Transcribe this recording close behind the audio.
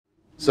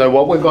So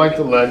what we're going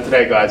to learn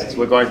today, guys, is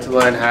we're going to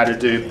learn how to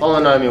do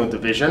polynomial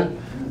division.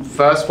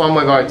 First one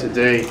we're going to do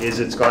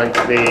is it's going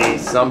to be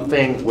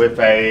something with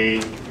a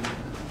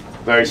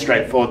very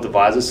straightforward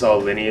divisor, so a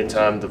linear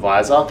term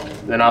divisor.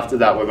 Then after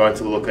that we're going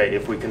to look at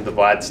if we can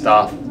divide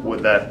stuff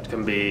that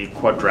can be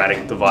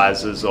quadratic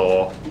divisors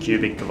or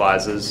cubic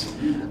divisors.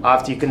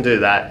 After you can do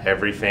that,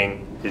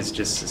 everything is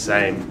just the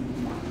same.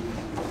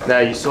 Now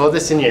you saw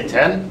this in year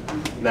 10,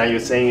 now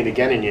you're seeing it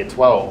again in year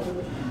 12.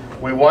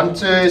 We want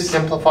to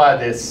simplify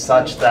this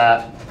such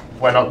that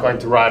we're not going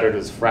to write it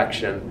as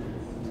fraction.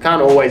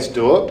 Can't always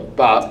do it,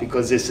 but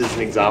because this is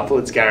an example,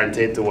 it's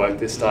guaranteed to work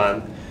this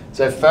time.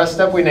 So first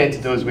step we need to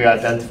do is we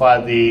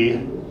identify the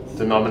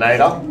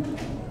denominator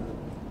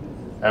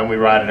and we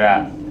write it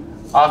out.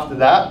 After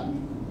that,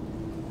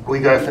 we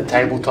go for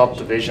tabletop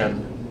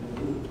division.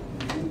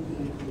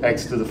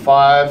 X to the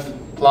 5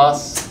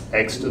 plus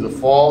x to the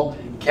 4.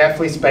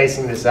 Carefully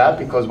spacing this out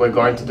because we're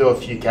going to do a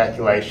few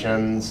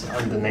calculations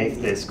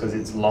underneath this because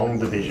it's long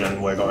division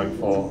we're going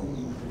for.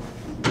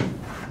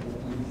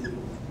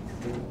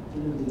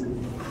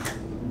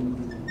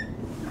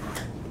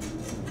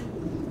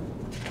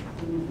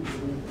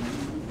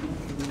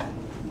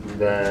 And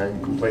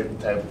then complete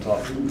the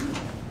tabletop.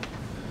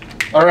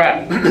 All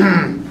right,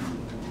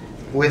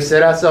 we've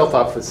set ourselves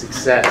up for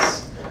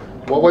success.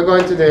 What we're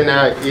going to do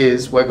now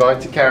is we're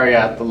going to carry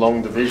out the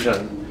long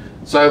division.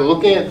 So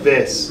looking at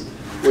this,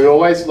 we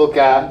always look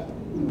at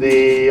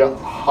the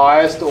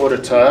highest order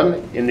term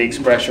in the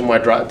expression we're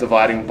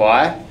dividing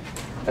by,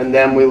 and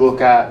then we look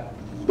at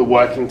the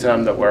working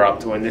term that we're up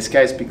to in this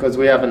case because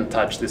we haven't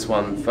touched this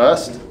one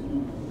first,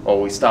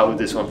 or we start with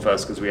this one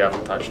first because we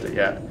haven't touched it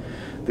yet.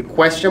 The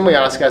question we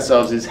ask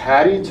ourselves is,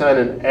 how do you turn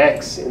an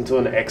x into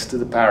an x to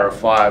the power of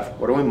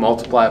 5? What do we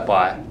multiply it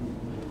by?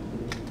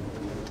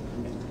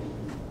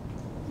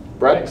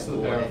 Brett? X to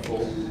the power of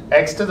 4.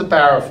 X to the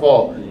power of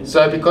 4.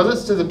 So because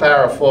it's to the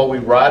power of 4, we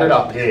write it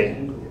up here.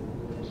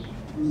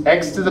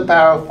 X to the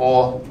power of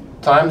 4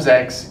 times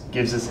x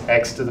gives us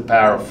x to the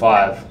power of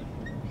 5.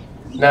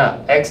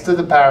 Now, x to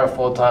the power of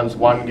 4 times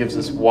 1 gives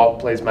us what,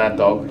 please, Mad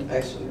Dog?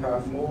 X to the power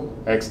of 4.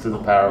 X to the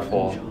power of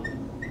 4.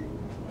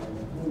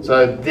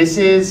 So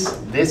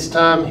this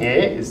term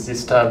here is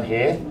this term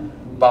here,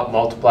 but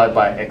multiplied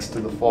by x to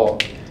the 4.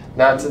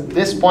 Now, to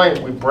this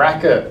point, we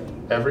bracket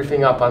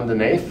everything up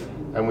underneath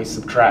and we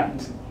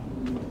subtract.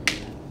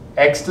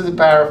 X to the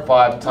power of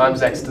 5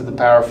 times x to the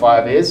power of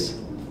 5 is?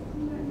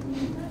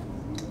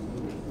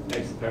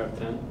 X to the power of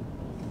 10.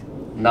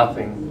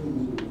 Nothing.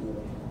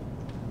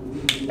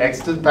 X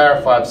to the power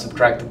of 5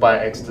 subtracted by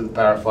x to the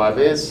power of 5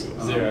 is?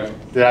 0.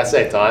 Did I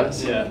say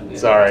times? Yeah.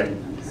 Sorry.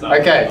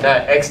 Okay,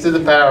 now x to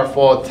the power of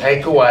 4,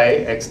 take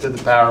away x to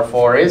the power of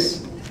 4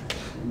 is?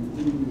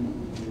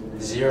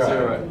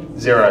 0.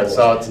 0,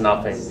 so it's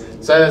nothing.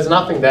 So there's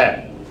nothing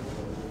there.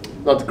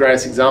 Not the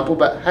greatest example,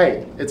 but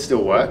hey, it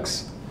still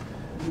works.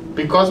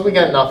 Because we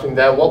get nothing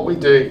there, what we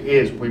do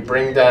is we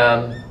bring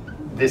down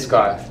this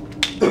guy.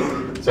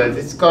 So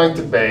this is going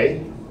to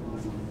be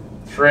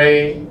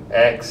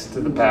 3x to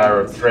the power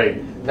of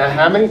 3. Now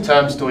how many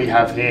terms do we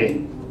have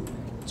here?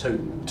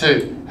 2.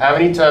 2. How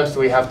many terms do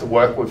we have to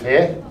work with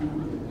here?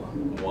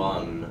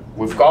 1.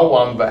 We've got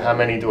 1, but how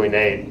many do we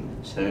need?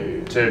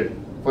 2. 2.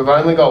 If we've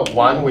only got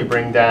 1, we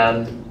bring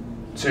down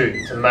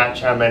 2 to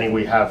match how many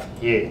we have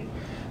here.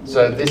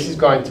 So this is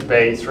going to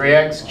be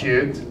 3x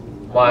cubed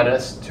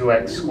minus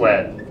 2x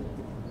squared.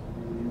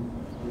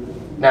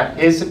 Now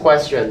here's the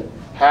question.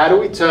 How do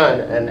we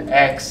turn an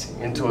x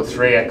into a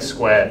 3x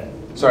squared?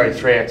 Sorry,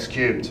 3x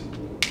cubed.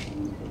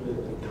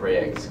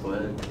 3x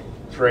squared.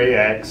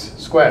 3x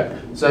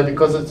squared. So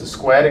because it's a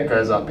squared, it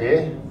goes up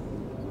here,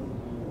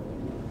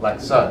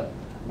 like so.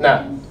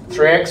 Now,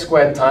 3x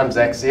squared times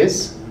x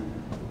is?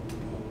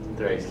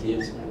 3x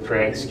cubed.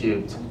 3x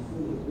cubed.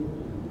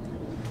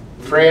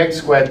 3x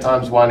squared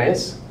times 1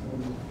 is?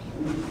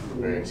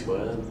 3x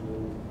squared.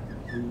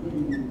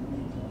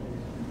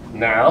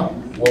 Now,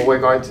 what we're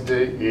going to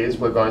do is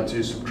we're going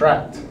to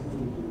subtract.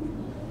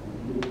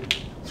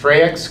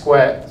 3x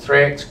squared,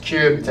 3x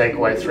cubed, take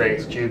away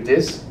 3x cubed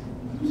is?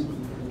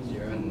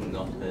 0.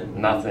 Nothing.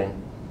 Nothing.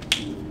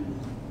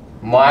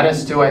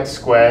 Minus 2x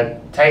squared,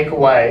 take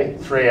away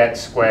 3x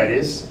squared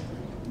is?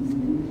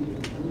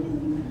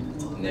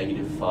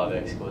 Negative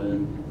 5x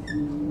squared.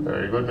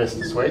 Very good,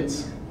 Mr.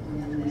 Sweets.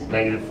 It's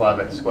negative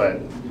 5x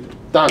squared.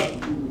 Done.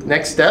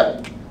 Next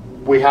step,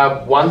 we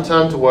have one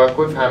term to work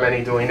with. How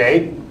many do we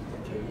need?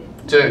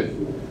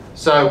 2.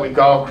 So we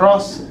go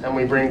across and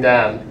we bring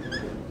down.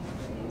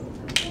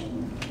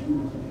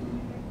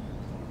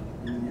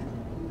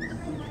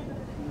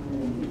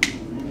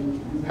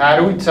 How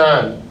do we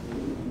turn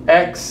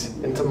x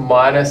into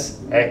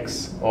minus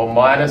x, or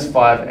minus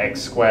 5x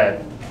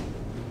squared?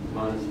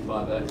 Minus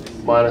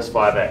 5x. Minus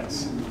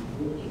 5x.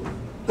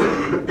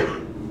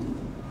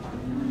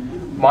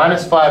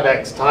 Minus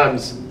 5x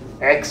times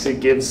x, it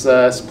gives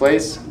us,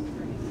 please?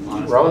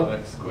 Minus Rowan?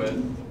 5x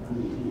squared.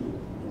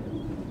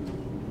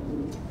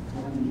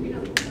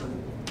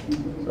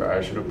 Sorry,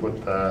 I should have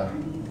put the...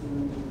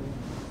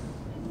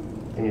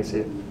 Can you see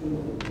it?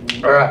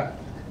 All right.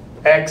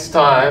 x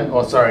times,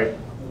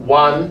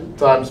 1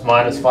 times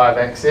minus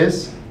 5x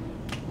is?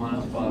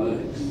 Minus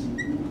 5x.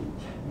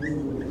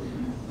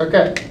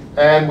 Okay,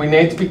 and we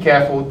need to be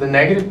careful. The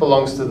negative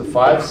belongs to the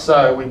 5,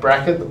 so we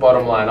bracket the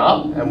bottom line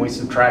up and we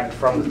subtract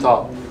from the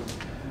top.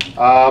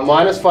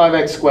 Minus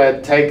 5x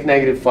squared, take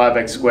negative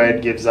 5x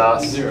squared gives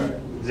us? 0.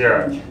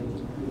 0.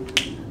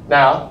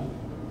 Now,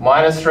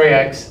 minus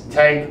 3x,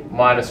 take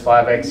minus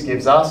 5x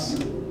gives us?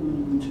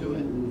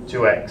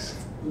 2x.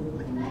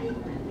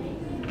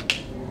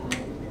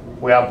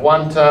 We have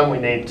one term, we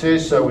need 2,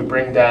 so we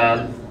bring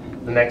down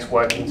the next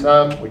working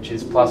term, which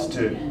is plus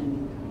 2.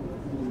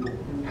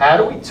 How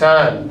do we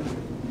turn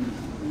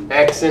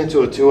x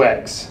into a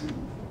 2x?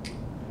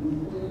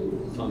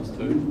 Times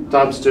 2.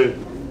 Times 2.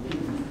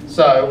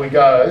 So we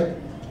go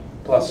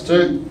plus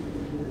 2,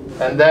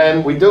 and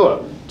then we do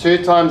it.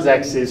 2 times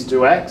x is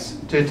 2x,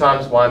 2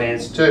 times 1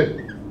 is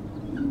 2.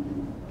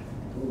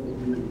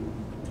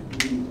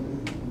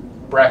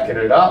 Bracket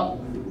it up,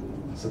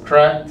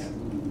 subtract.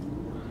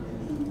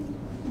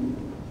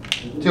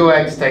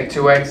 2x take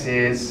 2x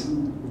is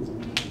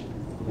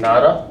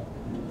nada.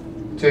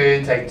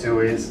 2 take 2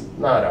 is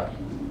nada.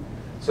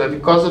 So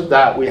because of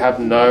that, we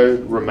have no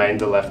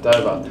remainder left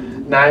over.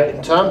 Now,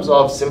 in terms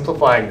of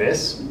simplifying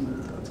this,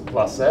 that's a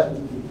plus there.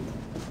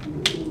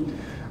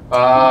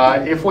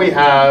 If we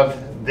have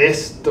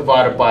this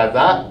divided by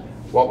that,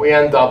 what we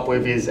end up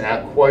with is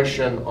our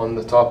quotient on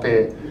the top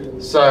here.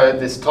 So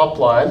this top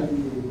line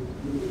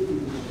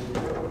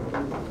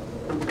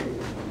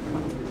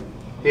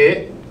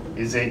here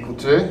is equal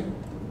to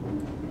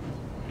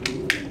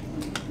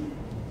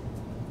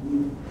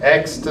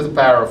x to the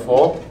power of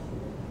 4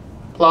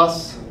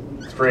 plus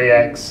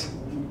 3x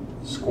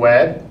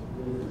squared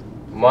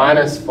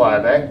minus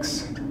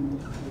 5x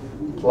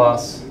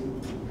plus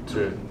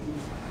 2.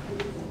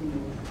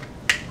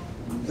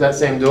 Does that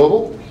seem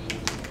doable?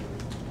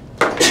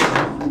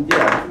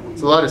 Yeah.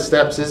 It's a lot of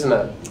steps, isn't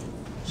it?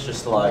 It's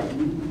just like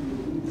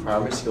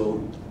primary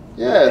school.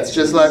 Yeah, it's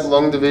just like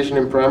long division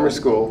in primary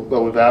school,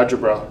 but with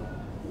algebra.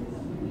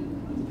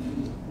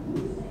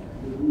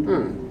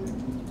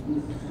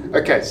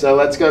 Okay, so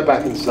let's go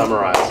back and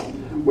summarize.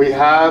 We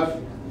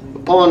have a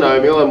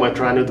polynomial and we're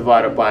trying to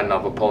divide it by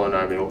another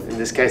polynomial. In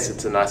this case,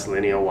 it's a nice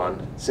linear one.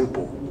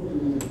 Simple.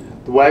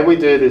 The way we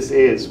do this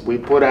is we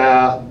put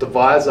our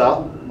divisor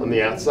on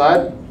the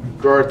outside,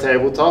 draw a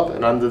tabletop,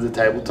 and under the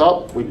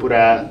tabletop, we put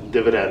our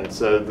dividend,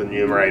 so the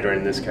numerator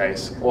in this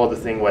case, or the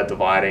thing we're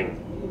dividing.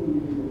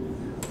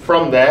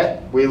 From there,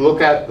 we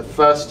look at the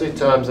first 2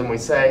 terms and we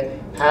say,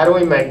 how do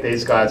we make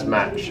these guys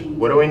match?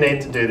 What do we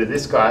need to do to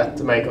this guy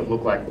to make it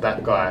look like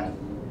that guy?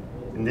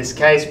 In this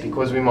case,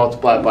 because we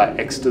multiply it by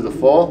x to the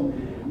 4,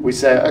 we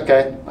say,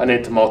 okay, I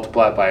need to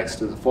multiply it by x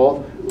to the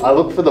 4. I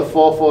look for the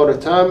 4th order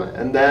term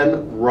and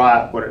then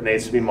write what it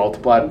needs to be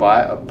multiplied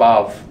by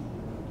above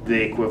the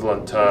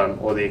equivalent term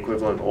or the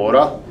equivalent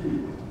order.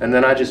 And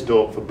then I just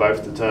do it for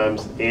both the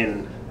terms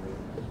in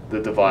the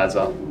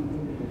divisor.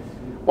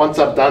 Once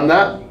I've done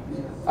that,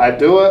 I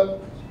do it.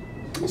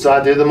 So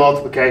I do the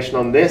multiplication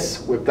on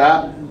this with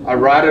that. I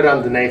write it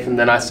underneath and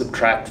then I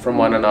subtract from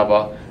one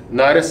another.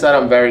 Notice that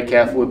I'm very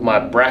careful with my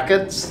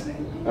brackets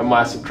and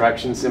my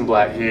subtraction symbol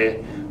out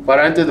here. If I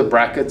don't do the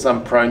brackets,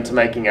 I'm prone to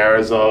making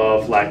errors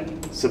of like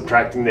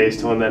subtracting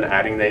these two and then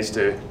adding these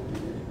two.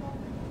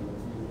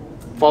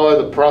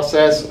 Follow the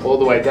process all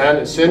the way down.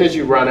 As soon as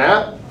you run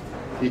out,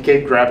 you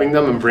keep grabbing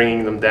them and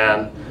bringing them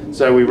down.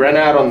 So we ran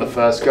out on the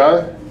first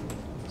go.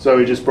 So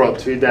we just brought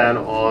 2 down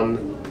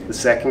on the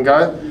second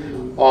go.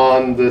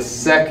 On the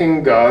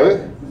second go,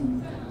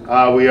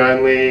 we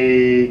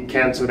only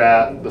cancelled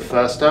out the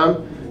first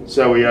term,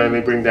 so we only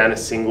bring down a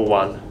single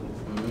one.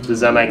 Does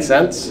that make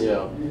sense?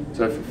 Yeah.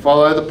 So if we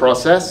follow the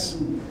process,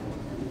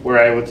 we're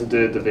able to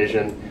do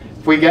division.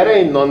 If we get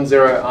a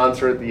non-zero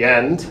answer at the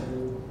end,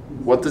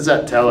 what does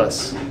that tell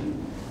us?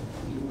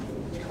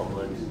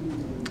 Complex.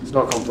 It's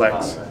not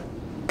complex.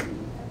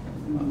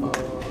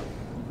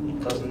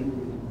 Doesn't.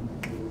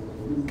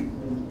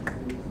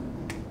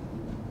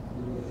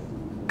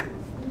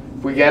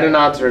 If we get an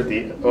answer at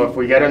the, or if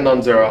we get a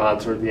non-zero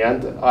answer at the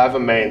end, either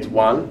means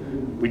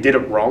 1, we did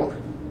it wrong,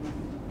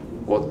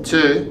 or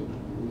 2,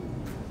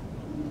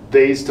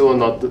 these two are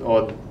not,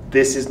 or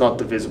this is not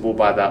divisible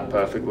by that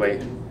perfectly.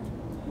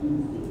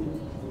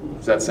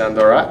 Does that sound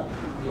alright?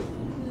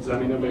 Does that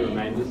mean there'll be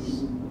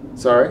remainders?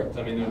 Sorry? Does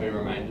that mean there'll be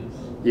remainders?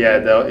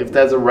 Yeah, if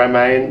there's a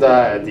remainder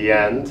at the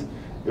end,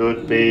 it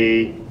would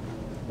be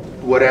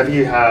whatever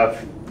you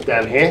have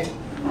down here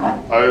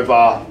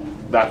over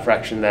that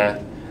fraction there.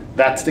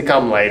 That's to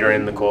come later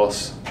in the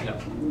course. Yeah.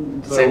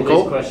 So Simple.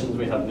 all these questions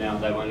we have now,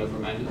 they won't have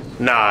remainders?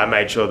 No, I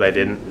made sure they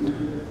didn't.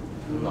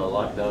 I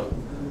like that.